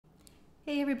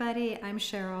Hey everybody, I'm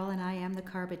Sheryl and I am the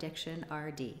Carb Addiction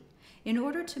RD. In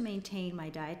order to maintain my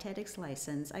dietetics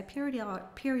license, I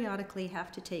periodically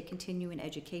have to take continuing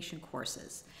education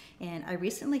courses. And I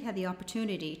recently had the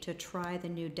opportunity to try the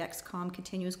new Dexcom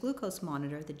continuous glucose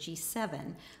monitor, the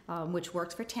G7, which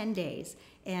works for 10 days.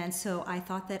 And so I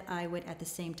thought that I would at the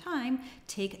same time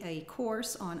take a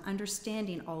course on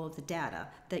understanding all of the data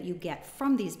that you get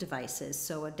from these devices,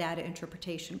 so a data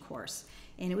interpretation course.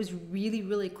 And it was really,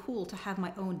 really cool to have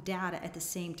my own data at the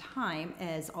same time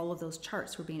as all of those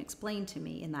charts were being explained to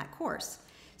me in that course.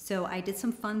 So I did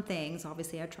some fun things.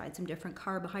 Obviously, I tried some different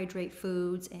carbohydrate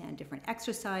foods and different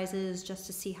exercises just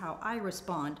to see how I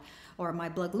respond, or my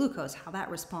blood glucose, how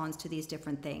that responds to these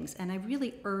different things. And I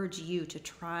really urge you to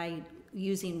try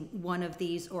using one of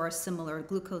these or a similar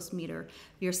glucose meter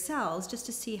yourselves just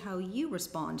to see how you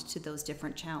respond to those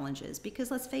different challenges.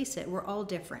 Because let's face it, we're all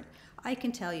different. I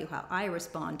can tell you how I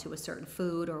respond to a certain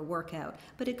food or workout,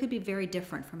 but it could be very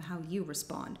different from how you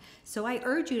respond. So I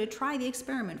urge you to try the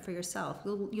experiment for yourself.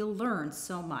 You'll learn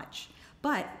so much.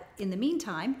 But in the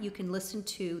meantime, you can listen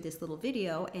to this little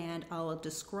video and I'll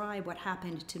describe what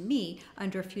happened to me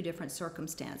under a few different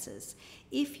circumstances.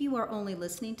 If you are only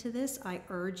listening to this, I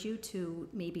urge you to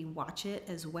maybe watch it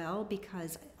as well,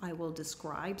 because I will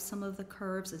describe some of the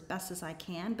curves as best as I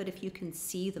can, but if you can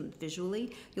see them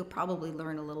visually, you'll probably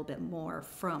learn a little bit more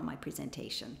from my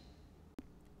presentation.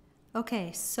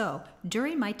 Okay, so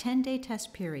during my 10-day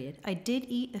test period, I did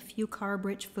eat a few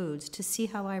carb-rich foods to see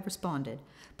how I responded,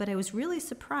 but I was really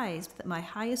surprised that my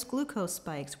highest glucose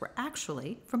spikes were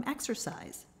actually from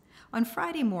exercise. On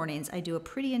Friday mornings, I do a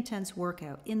pretty intense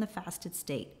workout in the fasted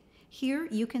state. Here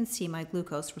you can see my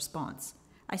glucose response.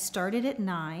 I started at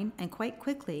 9, and quite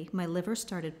quickly my liver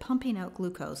started pumping out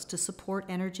glucose to support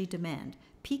energy demand,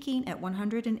 peaking at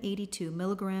 182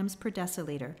 milligrams per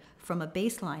deciliter from a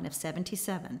baseline of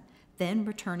 77, then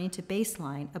returning to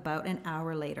baseline about an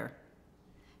hour later.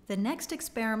 The next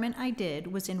experiment I did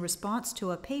was in response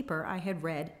to a paper I had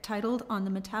read titled On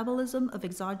the Metabolism of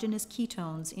Exogenous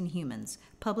Ketones in Humans,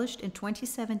 published in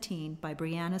 2017 by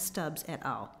Brianna Stubbs et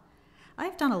al.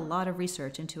 I've done a lot of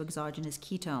research into exogenous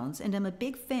ketones and am a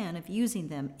big fan of using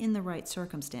them in the right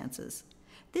circumstances.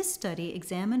 This study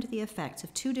examined the effects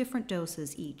of 2 different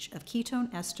doses each of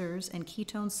ketone esters and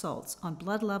ketone salts on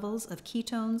blood levels of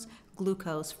ketones,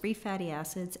 glucose, free fatty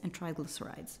acids, and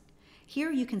triglycerides.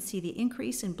 Here you can see the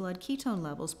increase in blood ketone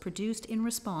levels produced in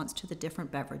response to the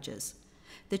different beverages.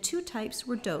 The 2 types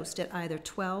were dosed at either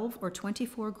 12 or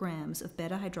 24 grams of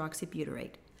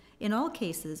beta-hydroxybutyrate. In all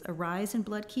cases, a rise in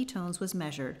blood ketones was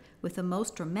measured, with the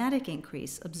most dramatic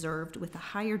increase observed with a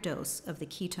higher dose of the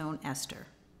ketone ester.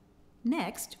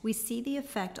 Next, we see the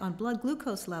effect on blood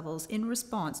glucose levels in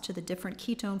response to the different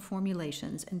ketone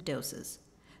formulations and doses.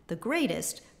 The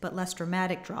greatest, but less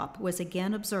dramatic drop was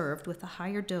again observed with a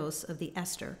higher dose of the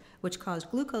ester, which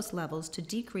caused glucose levels to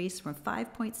decrease from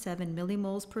 5.7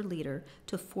 millimoles per liter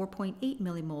to 4.8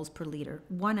 millimoles per liter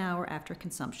 1 hour after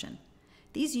consumption.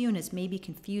 These units may be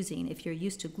confusing if you're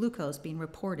used to glucose being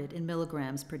reported in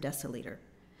milligrams per deciliter.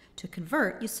 To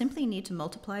convert, you simply need to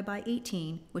multiply by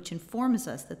 18, which informs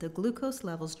us that the glucose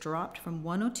levels dropped from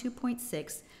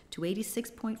 102.6 to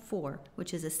 86.4,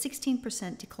 which is a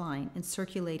 16% decline in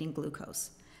circulating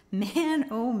glucose. Man,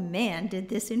 oh man, did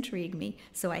this intrigue me,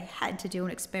 so I had to do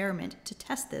an experiment to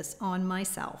test this on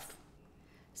myself.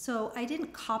 So I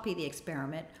didn't copy the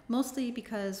experiment, mostly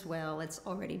because, well, it's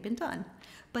already been done.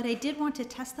 But I did want to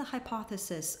test the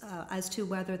hypothesis as to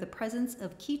whether the presence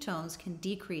of ketones can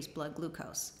decrease blood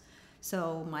glucose.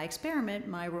 So my experiment,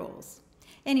 my rules.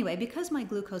 Anyway, because my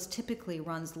glucose typically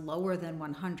runs lower than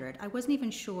 100, I wasn't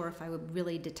even sure if I would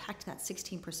really detect that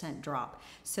 16% drop.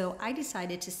 So I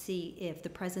decided to see if the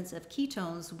presence of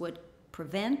ketones would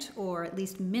prevent or at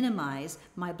least minimize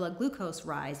my blood glucose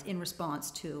rise in response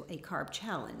to a carb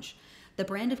challenge. The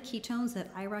brand of ketones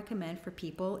that I recommend for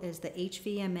people is the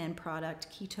HVMN product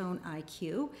Ketone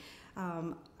IQ.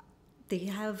 They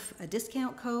have a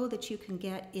discount code that you can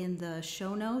get in the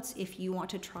show notes if you want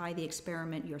to try the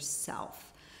experiment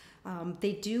yourself.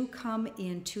 They do come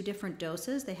in 2 different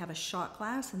doses. They have a shot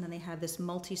glass and then they have this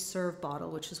multi-serve bottle,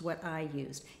 which is what I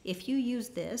used. If you use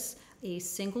this, a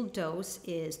single dose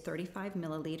is 35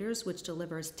 milliliters, which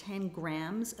delivers 10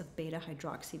 grams of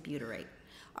beta-hydroxybutyrate.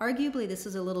 Arguably, this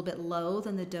is a little bit low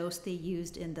than the dose they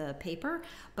used in the paper,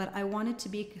 but I wanted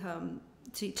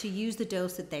to use the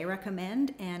dose that they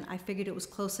recommend, and I figured it was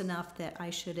close enough that I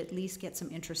should at least get some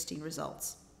interesting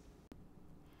results.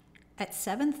 At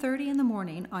 7:30 in the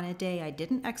morning on a day I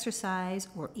didn't exercise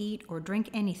or eat or drink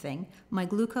anything, my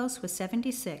glucose was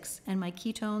 76 and my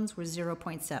ketones were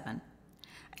 0.7.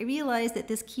 I realized that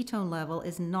this ketone level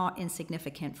is not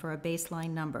insignificant for a baseline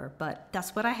number, but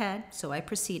that's what I had, so I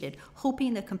proceeded,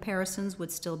 hoping the comparisons would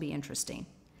still be interesting.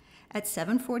 At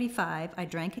 7:45, I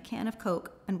drank a can of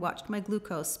Coke and watched my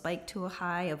glucose spike to a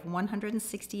high of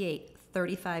 168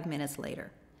 35 minutes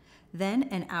later. Then,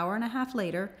 an hour and a half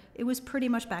later, it was pretty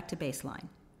much back to baseline.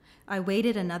 I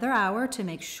waited another hour to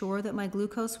make sure that my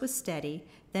glucose was steady,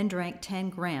 then drank 10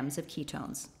 grams of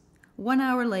ketones. 1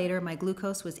 hour later, my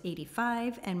glucose was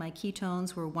 85 and my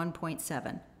ketones were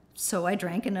 1.7, so I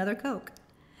drank another Coke.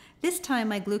 This time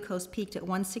my glucose peaked at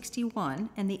 161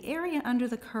 and the area under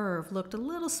the curve looked a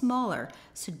little smaller,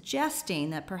 suggesting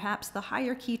that perhaps the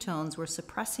higher ketones were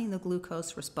suppressing the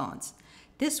glucose response.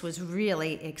 This was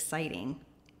really exciting.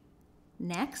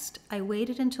 Next, I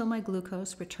waited until my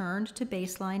glucose returned to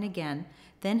baseline again,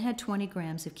 then had 20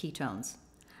 grams of ketones.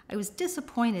 I was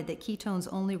disappointed that ketones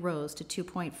only rose to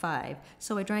 2.5,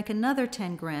 so I drank another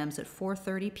 10 grams at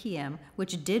 4:30 p.m.,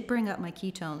 which did bring up my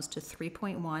ketones to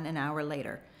 3.1 an hour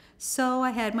later. So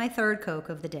I had my third Coke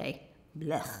of the day.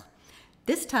 Blech.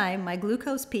 This time, my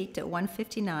glucose peaked at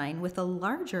 159 with a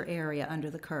larger area under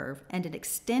the curve and an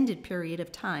extended period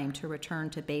of time to return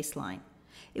to baseline.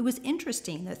 It was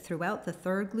interesting that throughout the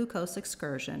third glucose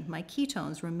excursion, my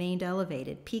ketones remained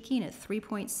elevated, peaking at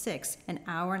 3.6 an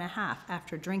hour and a half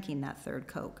after drinking that third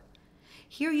Coke.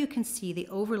 Here you can see the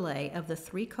overlay of the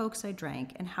 3 Cokes I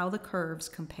drank and how the curves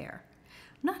compare.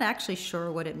 I'm not actually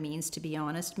sure what it means, to be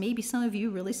honest. Maybe some of you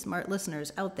really smart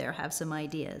listeners out there have some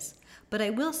ideas. But I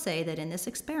will say that in this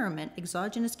experiment,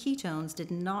 exogenous ketones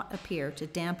did not appear to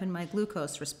dampen my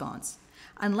glucose response,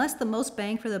 unless the most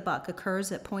bang for the buck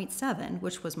occurs at 0.7,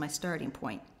 which was my starting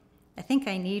point. I think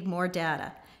I need more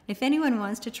data. If anyone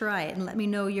wants to try it and let me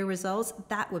know your results,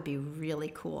 that would be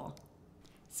really cool.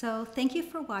 So thank you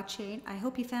for watching. I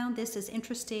hope you found this as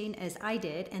interesting as I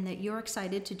did and that you're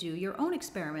excited to do your own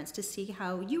experiments to see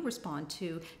how you respond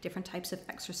to different types of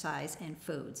exercise and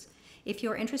foods. If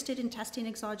you're interested in testing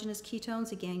exogenous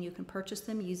ketones, again, you can purchase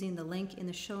them using the link in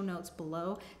the show notes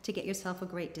below to get yourself a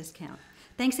great discount.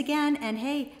 Thanks again, and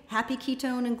hey, happy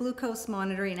ketone and glucose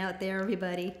monitoring out there,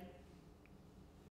 everybody.